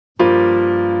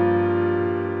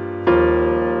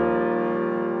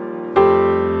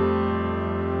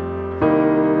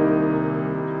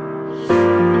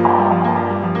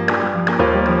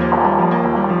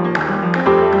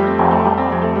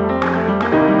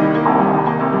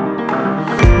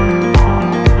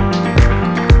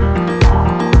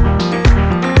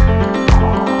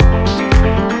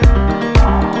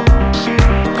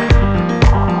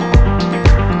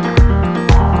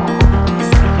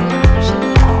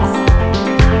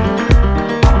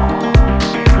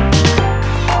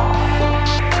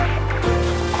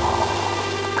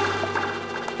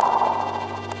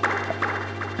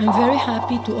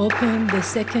to open the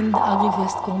second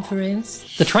Agrivest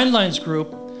conference. The Trendlines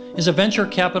Group is a venture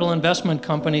capital investment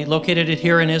company located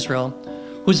here in Israel,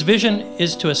 whose vision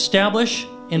is to establish,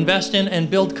 invest in, and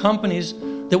build companies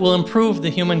that will improve the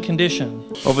human condition.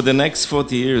 Over the next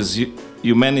 40 years,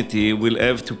 humanity will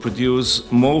have to produce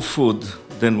more food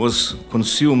than was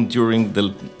consumed during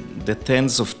the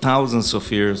tens of thousands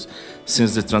of years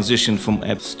since the transition from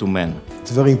apes to man.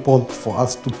 It's very important for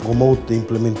us to promote the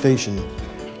implementation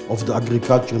of the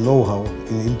agriculture know-how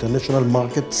in international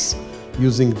markets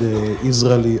using the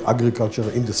Israeli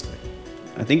agriculture industry.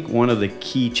 I think one of the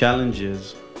key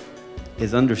challenges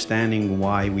is understanding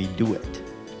why we do it,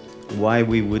 why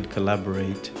we would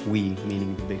collaborate, we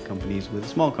meaning the big companies, with a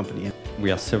small company.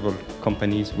 We are several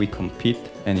companies, we compete,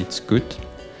 and it's good,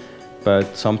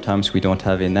 but sometimes we don't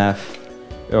have enough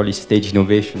early stage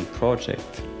innovation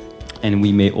project, and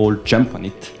we may all jump on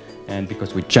it, and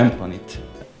because we jump on it,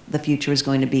 the future is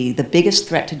going to be the biggest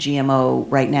threat to GMO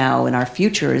right now, and our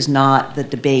future is not the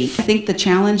debate. I think the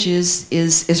challenge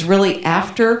is really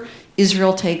after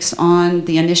Israel takes on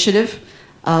the initiative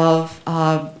of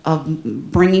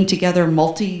bringing together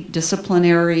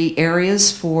multidisciplinary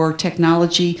areas for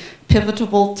technology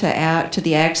pivotal to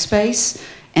the ag space.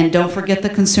 And don't forget the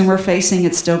consumer facing,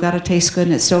 it's still got to taste good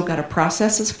and it's still got to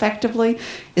process effectively,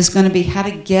 is going to be how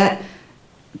to get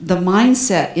the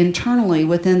mindset internally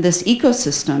within this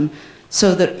ecosystem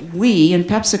so that we in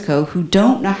PepsiCo, who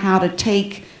don't know how to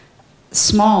take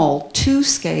small to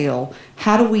scale,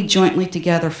 how do we jointly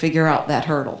together figure out that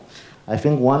hurdle? I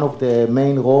think one of the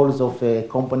main roles of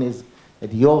companies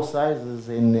at your size is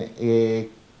in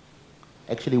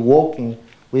actually working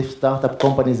with startup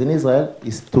companies in Israel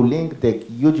is to link the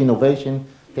huge innovation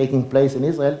taking place in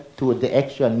Israel to the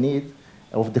actual need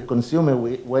of the consumer,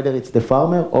 whether it's the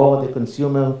farmer or the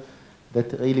consumer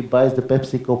that really buys the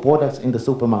PepsiCo products in the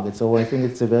supermarket. So I think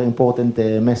it's a very important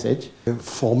message.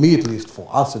 For me, at least, for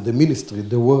us at the ministry,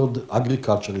 the word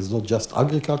agriculture is not just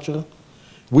agriculture.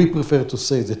 We prefer to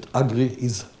say that agri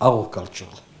is our culture,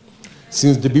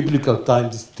 since the biblical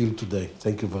times till today.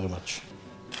 Thank you very much.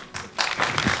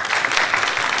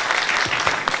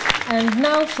 And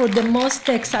now for the most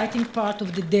exciting part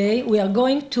of the day, we are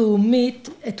going to meet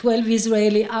 12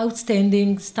 Israeli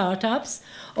outstanding startups,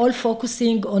 all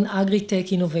focusing on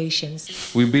agri-tech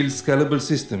innovations. We build scalable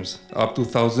systems, up to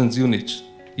 1,000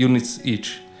 units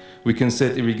each. We can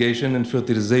set irrigation and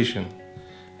fertilization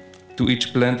to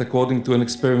each plant according to an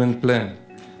experiment plan,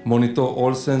 monitor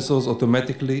all sensors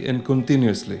automatically and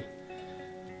continuously,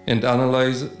 and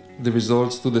analyze the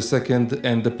results to the second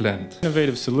and the plant.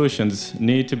 Innovative solutions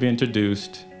need to be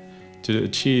introduced to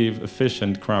achieve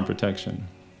efficient crop protection.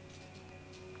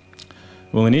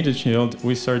 Well, in Egypt,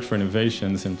 we search for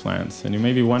innovations in plants, and you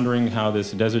may be wondering how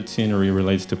this desert scenery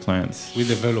relates to plants. We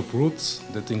develop roots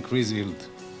that increase yield.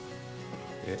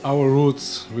 Our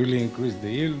roots really increase the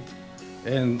yield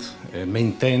and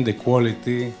maintain the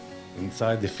quality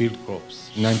inside the field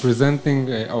crops. And I'm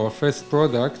presenting our first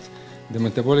product, the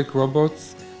metabolic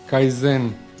robots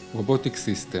Kaizen robotic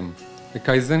system. A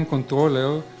Kaizen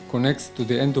controller connects to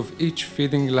the end of each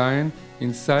feeding line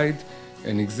inside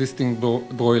an existing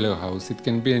broiler house. It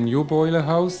can be a new broiler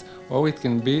house or it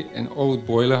can be an old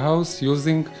broiler house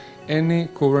using any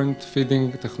current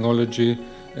feeding technology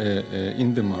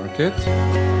in the market.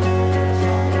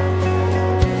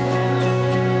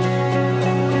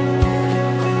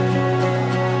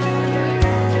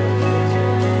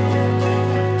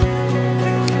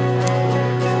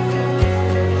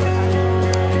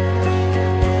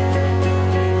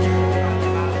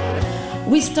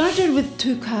 We started with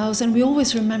 2 cows, and we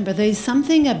always remember there is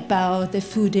something about the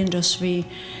food industry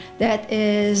that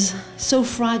is so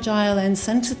fragile and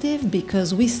sensitive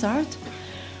because we start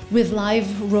with live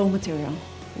raw material.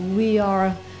 We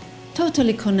are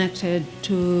totally connected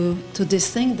to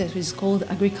this thing that is called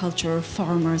agriculture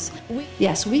farmers.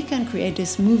 Yes, we can create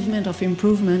this movement of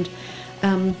improvement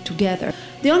together.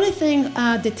 The only thing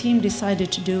the team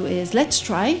decided to do is let's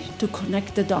try to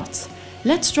connect the dots.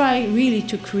 Let's try really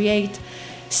to create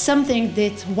something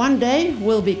that one day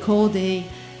will be called the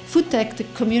food tech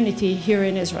community here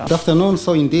in Israel. Good afternoon.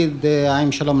 So indeed,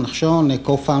 I'm Shalom Nachshon, a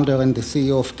co-founder and the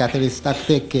CEO of Catalyst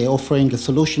AgTech, offering a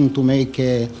solution to make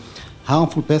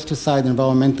harmful pesticide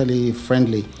environmentally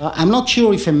friendly. I'm not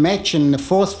sure if a match and a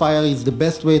forest fire is the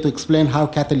best way to explain how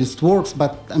Catalyst works,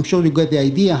 but I'm sure you get the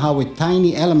idea how a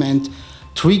tiny element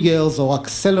triggers or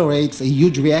accelerates a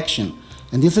huge reaction.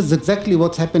 And this is exactly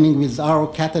what's happening with our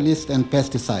catalyst and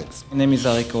pesticides. My name is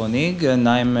Arik Ronig, and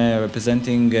I'm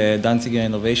representing Danziger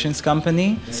Innovations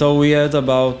Company. So we heard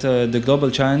about the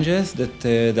global challenges that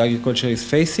the agriculture is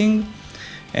facing,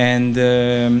 And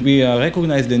we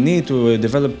recognize the need to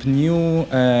develop new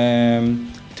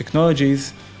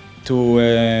technologies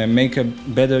to make a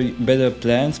better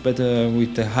plants, better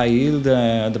with a high yield,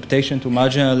 adaptation to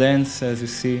marginal lands, as you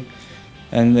see,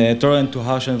 and tolerant to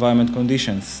harsh environment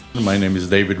conditions. My name is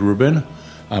David Rubin.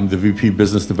 I'm the VP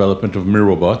Business Development of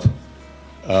Mirobot,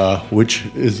 which,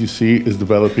 as you see, is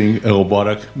developing a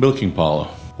robotic milking parlor.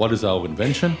 What is our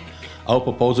invention? Our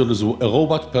proposal is a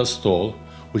robot per stall,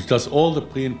 which does all the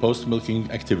pre- and post-milking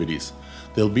activities.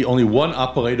 There'll be only one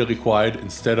operator required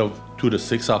instead of 2 to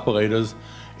 6 operators.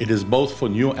 It is both for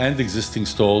new and existing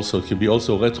stalls, so it can be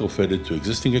also retrofitted to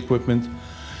existing equipment.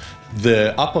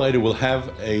 The operator will have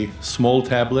a small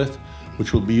tablet,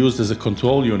 which will be used as a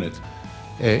control unit.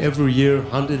 Every year,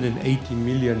 180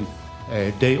 million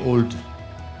day-old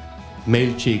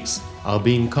male chicks are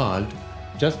being culled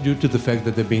just due to the fact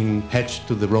that they're being hatched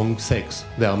to the wrong sex.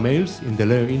 They are males in the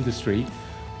layer industry,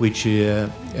 which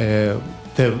they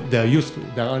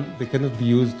cannot be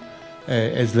used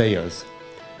as layers.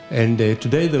 And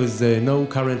today there is no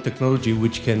current technology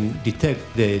which can detect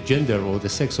the gender or the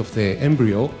sex of the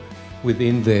embryo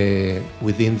within the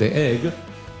egg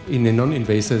in a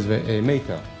non-invasive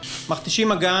manner.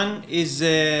 Makhtashim Agan is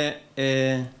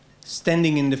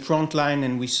standing in the front line,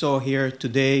 and we saw here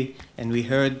today, and we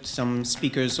heard some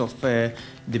speakers of the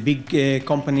big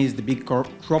companies, the big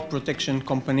crop protection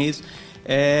companies.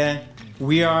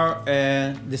 We are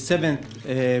the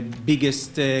 7th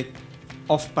biggest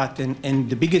off-patent and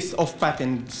the biggest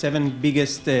off-patent, 7th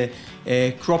biggest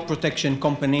crop protection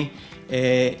company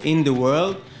in the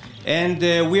world. And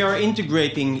we are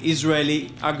integrating Israeli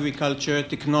agriculture,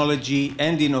 technology,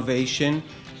 and innovation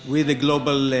with a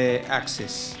global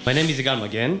access. My name is Igal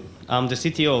Magen. I'm the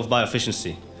CTO of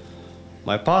Bioefficiency.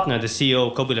 My partner, the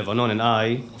CEO, Kobi Levanon, and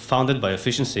I founded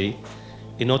Bioefficiency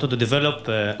in order to develop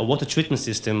a water treatment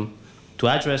system to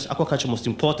address aquaculture's most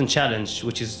important challenge,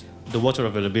 which is the water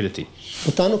availability.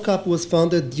 BotanoCap was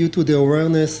founded due to the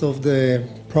awareness of the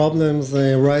problems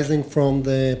arising from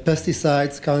the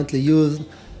pesticides currently used.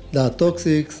 They are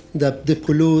toxic, they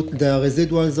pollute, there are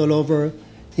residuals all over,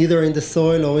 either in the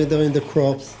soil or either in the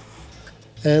crops.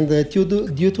 And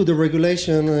due to the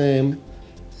regulation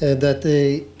that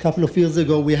a couple of years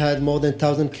ago we had more than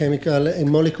 1,000 chemical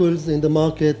molecules in the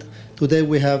market, today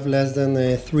we have less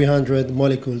than 300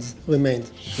 molecules remained.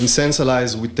 In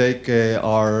Sensalyze, we take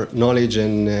our knowledge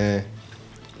in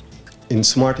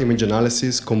smart image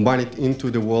analysis, combine it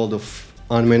into the world of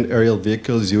unmanned aerial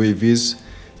vehicles, UAVs,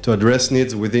 to address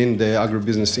needs within the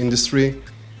agribusiness industry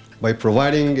by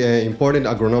providing important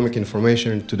agronomic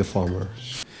information to the farmer.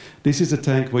 This is a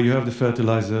tank where you have the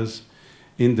fertilizers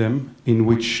in them, to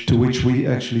which we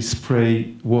actually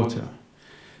spray water.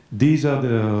 These are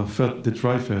the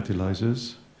dry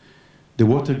fertilizers. The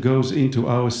water goes into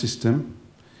our system.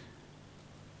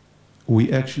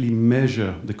 We actually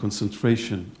measure the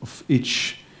concentration of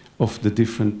each of the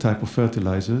different type of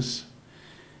fertilizers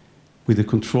with a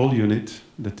control unit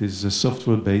that is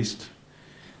software-based,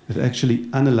 that actually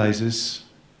analyzes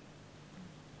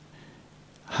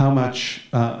how much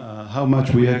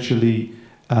we actually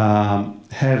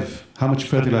have, how much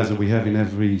fertilizer we have in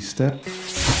every step.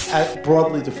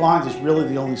 Broadly defined, is really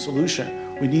the only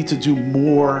solution. We need to do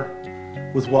more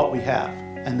with what we have,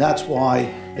 and that's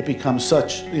why it becomes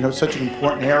such an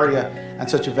important area and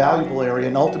such a valuable area.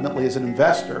 And ultimately, as an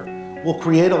investor, we'll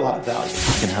create a lot of value.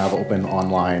 We can have open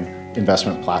online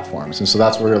investment platforms, and so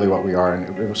that's really what we are,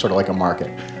 and we're sort of like a market.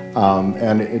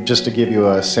 Just to give you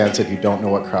a sense, if you don't know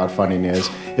what crowdfunding is,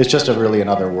 it's just really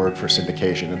another word for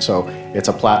syndication. And so it's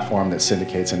a platform that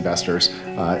syndicates investors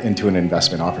into an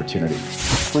investment opportunity.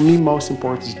 For me, most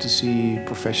important is to see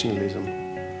professionalism.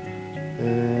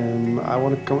 I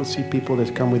want to come and see people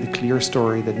that come with a clear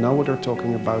story, that know what they're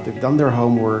talking about, they've done their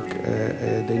homework,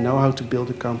 they know how to build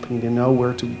a company, they know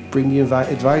where to bring the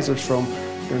advisors from,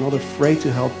 they're not afraid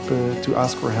to help, to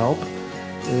ask for help.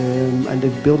 And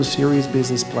they've built a serious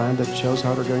business plan that shows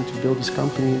how they're going to build this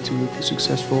company into a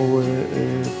successful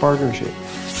partnership.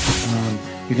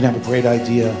 You can have a great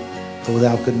idea, but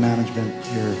without good management,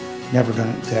 you're never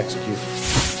going to execute.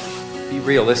 Be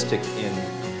realistic in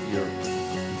your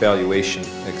valuation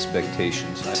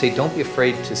expectations. I say don't be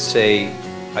afraid to say,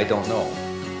 I don't know,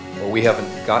 or we haven't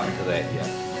gotten to that yet.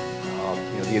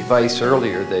 The advice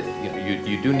earlier that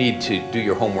you do need to do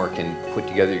your homework and put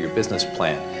together your business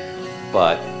plan.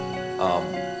 But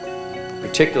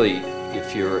particularly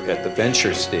if you're at the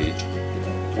venture stage,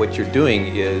 what you're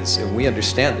doing is, and we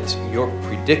understand this, you're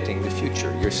predicting the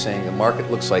future. You're saying the market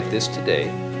looks like this today,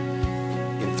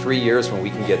 in 3 years when we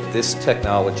can get this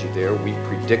technology there, we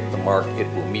predict the market, it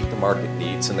will meet the market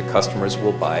needs and the customers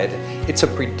will buy it. It's a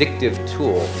predictive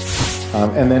tool.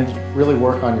 And then really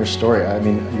work on your story. I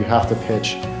mean, you have to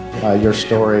pitch your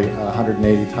story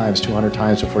 180 times, 200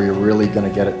 times before you're really going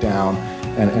to get it down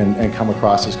and come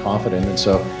across as confident. And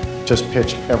so just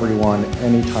pitch everyone,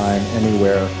 anytime,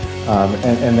 anywhere,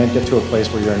 and then get to a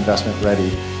place where you're investment ready.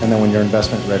 And then when you're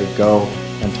investment ready, go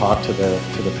and talk to the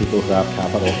people who have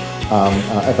capital.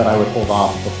 But I would hold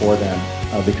off before then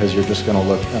because you're just going to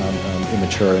look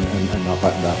immature and not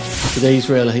buttoned up. Today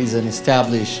Israel is an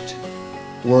established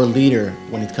world leader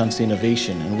when it comes to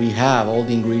innovation, and we have all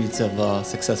the ingredients of a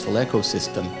successful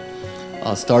ecosystem,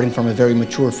 starting from a very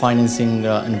mature financing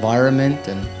environment,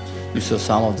 and you saw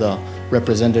some of the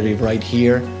representative right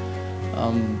here.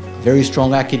 Very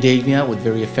strong academia with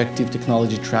very effective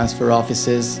technology transfer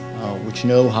offices, which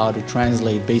know how to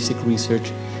translate basic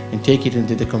research and take it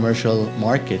into the commercial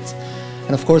markets.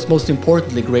 And of course, most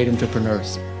importantly, great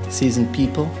entrepreneurs, seasoned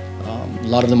people. A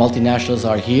lot of the multinationals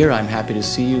are here. I'm happy to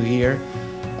see you here.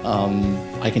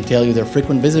 I can tell you they're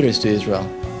frequent visitors to Israel.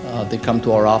 They come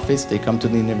to our office, they come to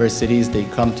the universities, they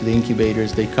come to the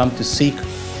incubators, they come to seek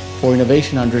for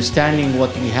innovation, understanding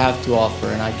what we have to offer.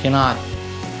 And I cannot,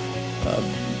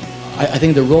 I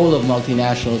think the role of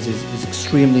multinationals is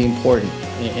extremely important.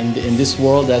 In this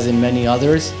world, as in many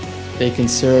others, they can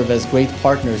serve as great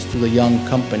partners to the young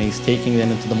companies, taking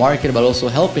them into the market, but also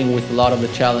helping with a lot of the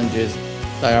challenges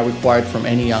that are required from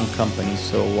any young company.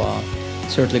 So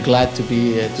certainly glad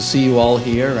to see you all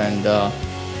here, and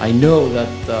I know that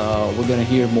we're going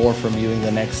to hear more from you in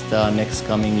the next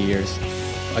coming years.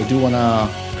 I do want to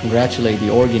congratulate the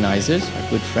organizers, our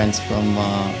good friends from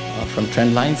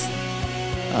Trendlines,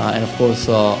 and of course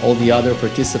all the other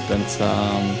participants.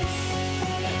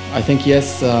 I think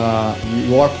yes,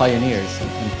 you are pioneers,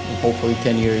 and hopefully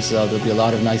 10 years there'll be a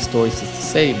lot of nice stories to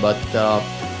say, but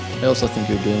I also think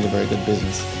you're doing a very good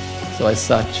business. So as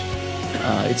such,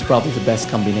 it's probably the best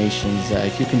combinations.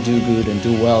 If you can do good and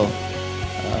do well,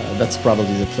 that's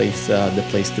probably the place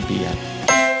to be at.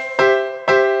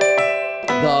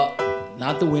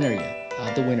 Not the winner yet,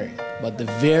 but the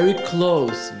very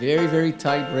close, very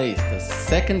tight race. The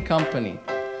second company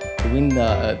to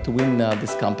win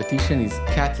this competition is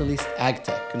Catalyst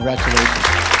AgTech. Congratulations.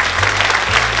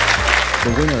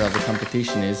 The winner of the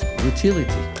competition is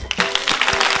Utility.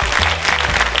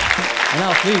 And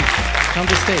now, please come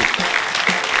to stage.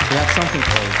 We have something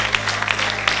for you.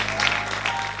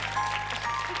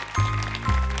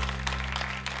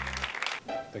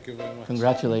 Thank you very much.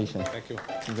 Congratulations. Thank you.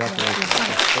 Congratulations.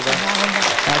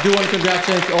 I do want to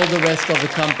congratulate all the rest of the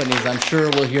companies. I'm sure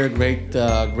we'll hear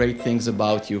great things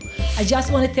about you. I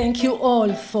just want to thank you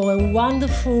all for a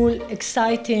wonderful,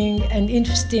 exciting, and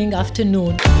interesting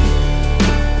afternoon.